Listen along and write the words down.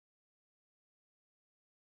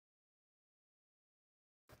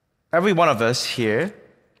Every one of us here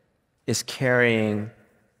is carrying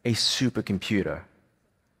a supercomputer.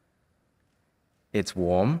 It's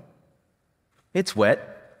warm, it's wet,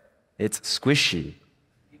 it's squishy,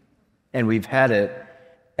 and we've had it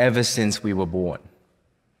ever since we were born.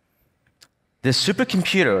 This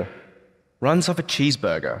supercomputer runs off a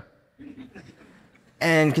cheeseburger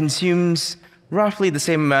and consumes roughly the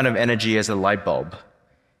same amount of energy as a light bulb.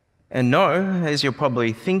 And no, as you're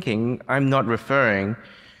probably thinking, I'm not referring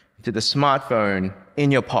to the smartphone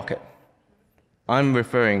in your pocket. I'm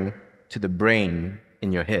referring to the brain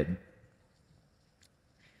in your head.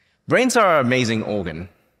 Brains are an amazing organ.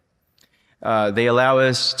 They allow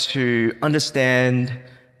us to understand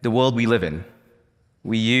the world we live in.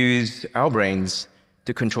 We use our brains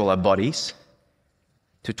to control our bodies,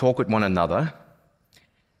 to talk with one another,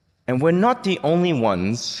 and we're not the only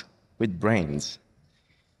ones with brains.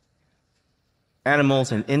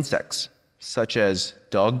 Animals and insects, such as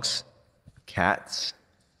dogs, cats,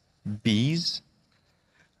 bees,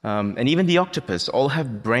 and even the octopus, all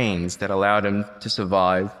have brains that allow them to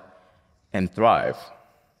survive and thrive.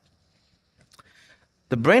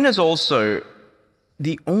 The brain is also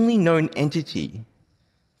the only known entity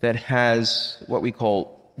that has what we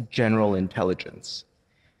call general intelligence.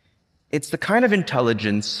 It's the kind of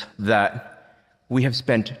intelligence that we have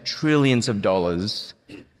spent trillions of dollars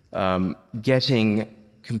getting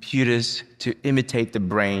computers to imitate the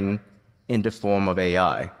brain in the form of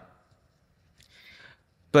AI.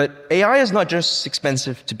 But AI is not just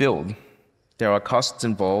expensive to build. There are costs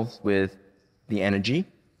involved with the energy,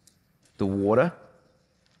 the water,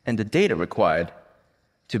 and the data required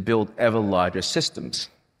to build ever larger systems.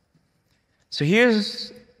 So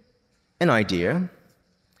here's an idea.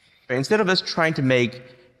 Instead of us trying to make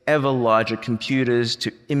ever larger computers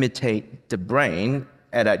to imitate the brain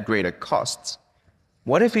at greater costs,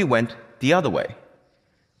 what if we went the other way?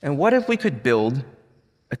 And what if we could build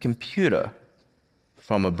a computer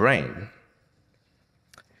from a brain?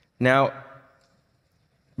 Now,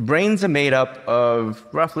 brains are made up of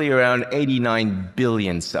roughly around 89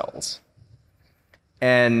 billion cells.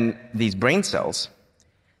 And these brain cells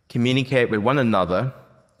communicate with one another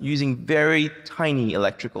using very tiny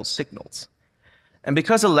electrical signals. And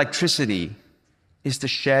because electricity is the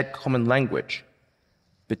shared common language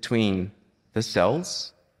between the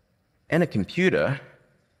cells and a computer,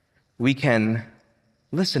 we can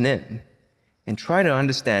listen in and try to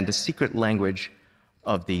understand the secret language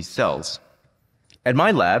of these cells. At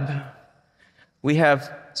my lab, we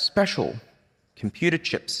have special computer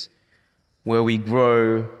chips where we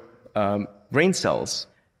grow brain cells.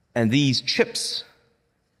 And these chips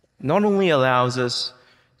not only allows us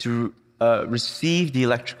to receive the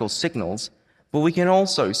electrical signals, but we can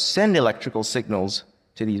also send electrical signals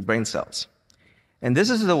to these brain cells. And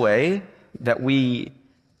this is the way that we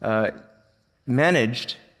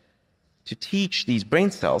managed to teach these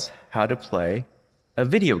brain cells how to play a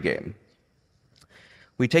video game.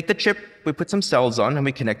 We take the chip, we put some cells on, and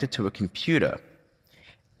we connect it to a computer.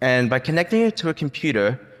 And by connecting it to a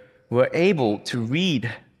computer, we're able to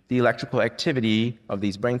read the electrical activity of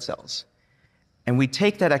these brain cells. And we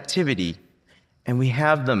take that activity and we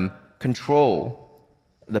have them control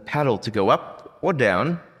the paddle to go up or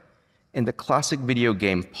down in the classic video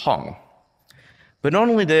game Pong. But not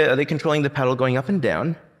only are they controlling the paddle going up and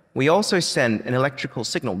down, we also send an electrical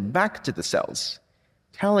signal back to the cells,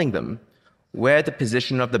 telling them where the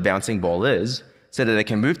position of the bouncing ball is so that they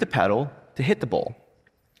can move the paddle to hit the ball.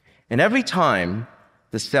 And every time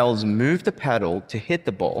the cells move the paddle to hit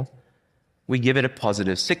the ball, we give it a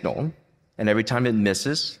positive signal, and every time it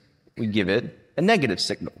misses, we give it a negative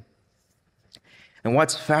signal. And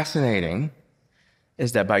what's fascinating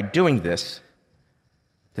is that by doing this,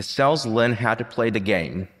 the cells learn how to play the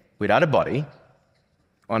game without a body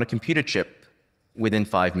on a computer chip within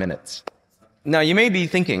 5 minutes. Now, you may be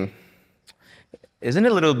thinking, isn't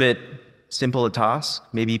it a little bit simple a task,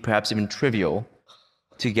 maybe perhaps even trivial,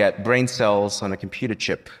 to get brain cells on a computer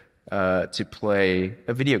chip to play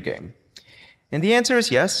a video game? And the answer is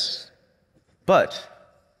yes, but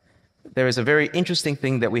there is a very interesting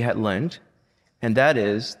thing that we had learned, and that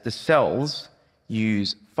is the cells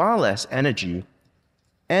use far less energy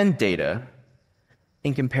and data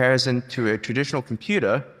in comparison to a traditional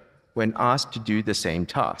computer when asked to do the same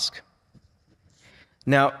task.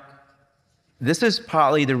 Now, this is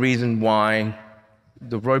partly the reason why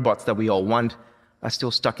the robots that we all want are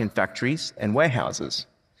still stuck in factories and warehouses.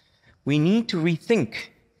 We need to rethink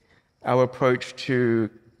our approach to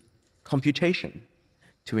computation,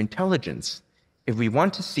 to intelligence, if we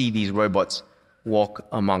want to see these robots walk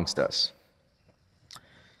amongst us.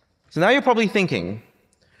 So now you're probably thinking,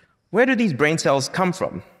 where do these brain cells come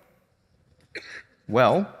from?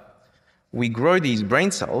 Well, we grow these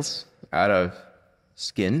brain cells out of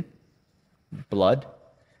skin, blood,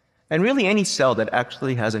 and really any cell that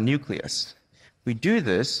actually has a nucleus. We do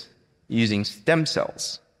this using stem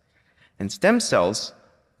cells. And stem cells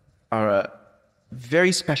are a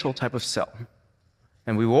very special type of cell.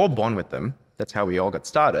 And we were all born with them. That's how we all got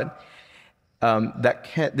started.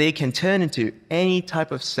 They can turn into any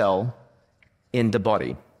type of cell in the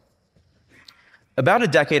body. About a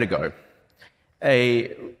decade ago,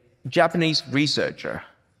 a Japanese researcher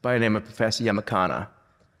by the name of Professor Yamakana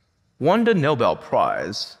won the Nobel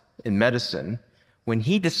Prize in medicine when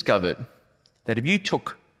he discovered that if you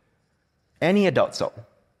took any adult cell,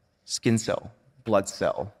 skin cell, blood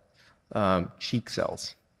cell, cheek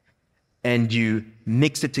cells, and you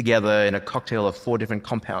mix it together in a cocktail of 4 different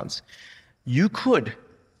compounds, you could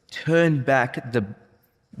turn back the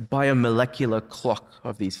biomolecular clock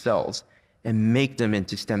of these cells and make them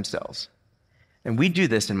into stem cells. And we do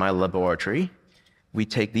this in my laboratory. We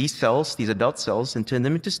take these cells, these adult cells, and turn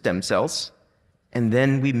them into stem cells, and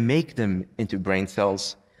then we make them into brain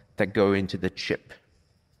cells that go into the chip.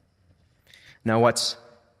 Now, what's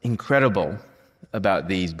incredible about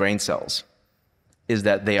these brain cells is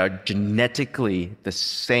that they are genetically the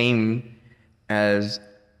same as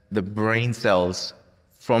the brain cells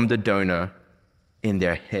from the donor in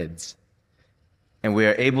their heads. And we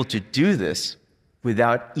are able to do this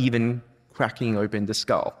without even cracking open the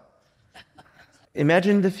skull.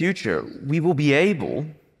 Imagine the future. We will be able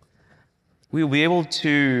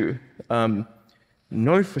to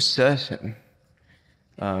know for certain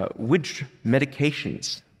which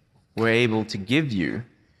medications we're able to give you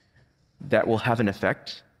that will have an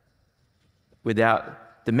effect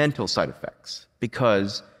without the mental side effects,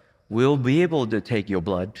 because we'll be able to take your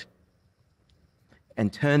blood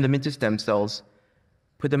and turn them into stem cells,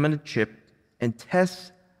 put them on a chip, and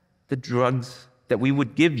test the drugs that we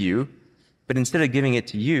would give you, but instead of giving it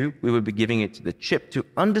to you, we would be giving it to the chip to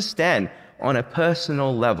understand on a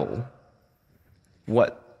personal level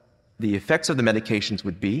what the effects of the medications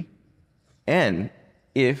would be and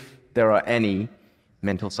if there are any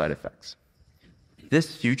mental side effects.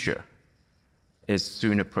 This future is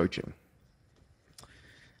soon approaching.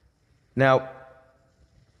 Now,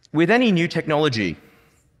 with any new technology,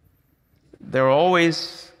 there are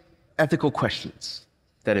always ethical questions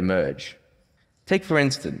that emerge. Take, for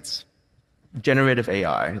instance, generative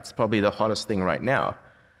AI. It's probably the hottest thing right now.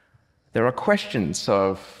 There are questions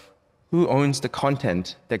of who owns the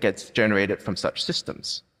content that gets generated from such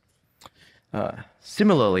systems.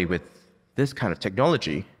 Similarly, with this kind of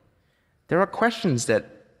technology, there are questions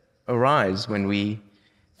that arise when we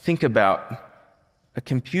think about a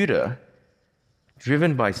computer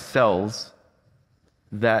driven by cells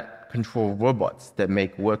that control robots that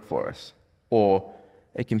make work for us, or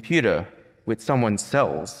a computer with someone's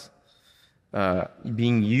cells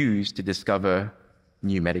being used to discover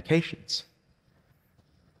new medications.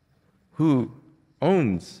 Who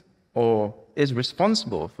owns or is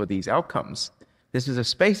responsible for these outcomes? This is a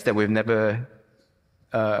space that we've never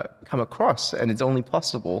come across, and it's only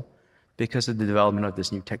possible because of the development of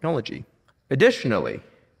this new technology. Additionally,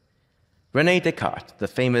 René Descartes, the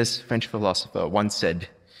famous French philosopher, once said,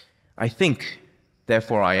 "I think,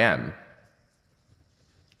 therefore I am."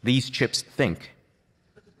 These chips think.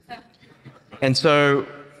 And so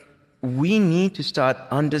we need to start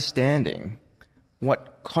understanding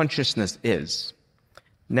what consciousness is.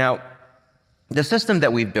 Now, the system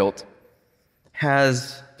that we've built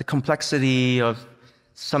has the complexity of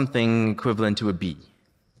something equivalent to a bee.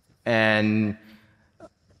 And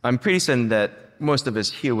I'm pretty certain that most of us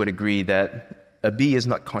here would agree that a bee is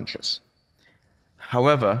not conscious.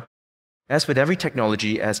 However, as with every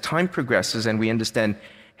technology, as time progresses and we understand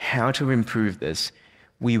how to improve this,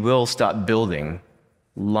 we will start building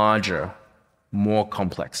larger, more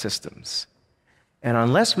complex systems. And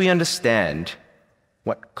unless we understand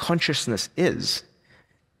what consciousness is,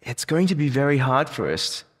 it's going to be very hard for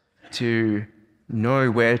us to know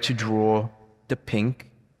where to draw the pink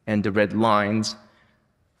and the red lines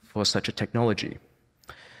for such a technology.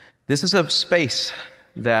 This is a space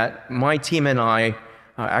that my team and I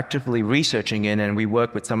are actively researching in, and we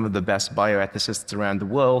work with some of the best bioethicists around the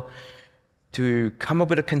world to come up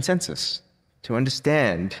with a consensus, to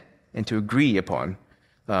understand and to agree upon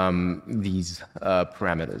these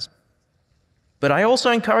parameters. But I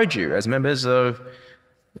also encourage you, as members of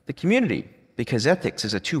the community, because ethics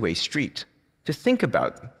is a two-way street, to think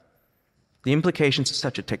about the implications of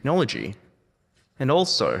such a technology and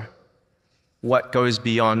also what goes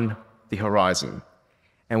beyond the horizon.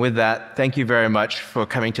 And with that, thank you very much for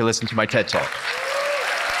coming to listen to my TED Talk.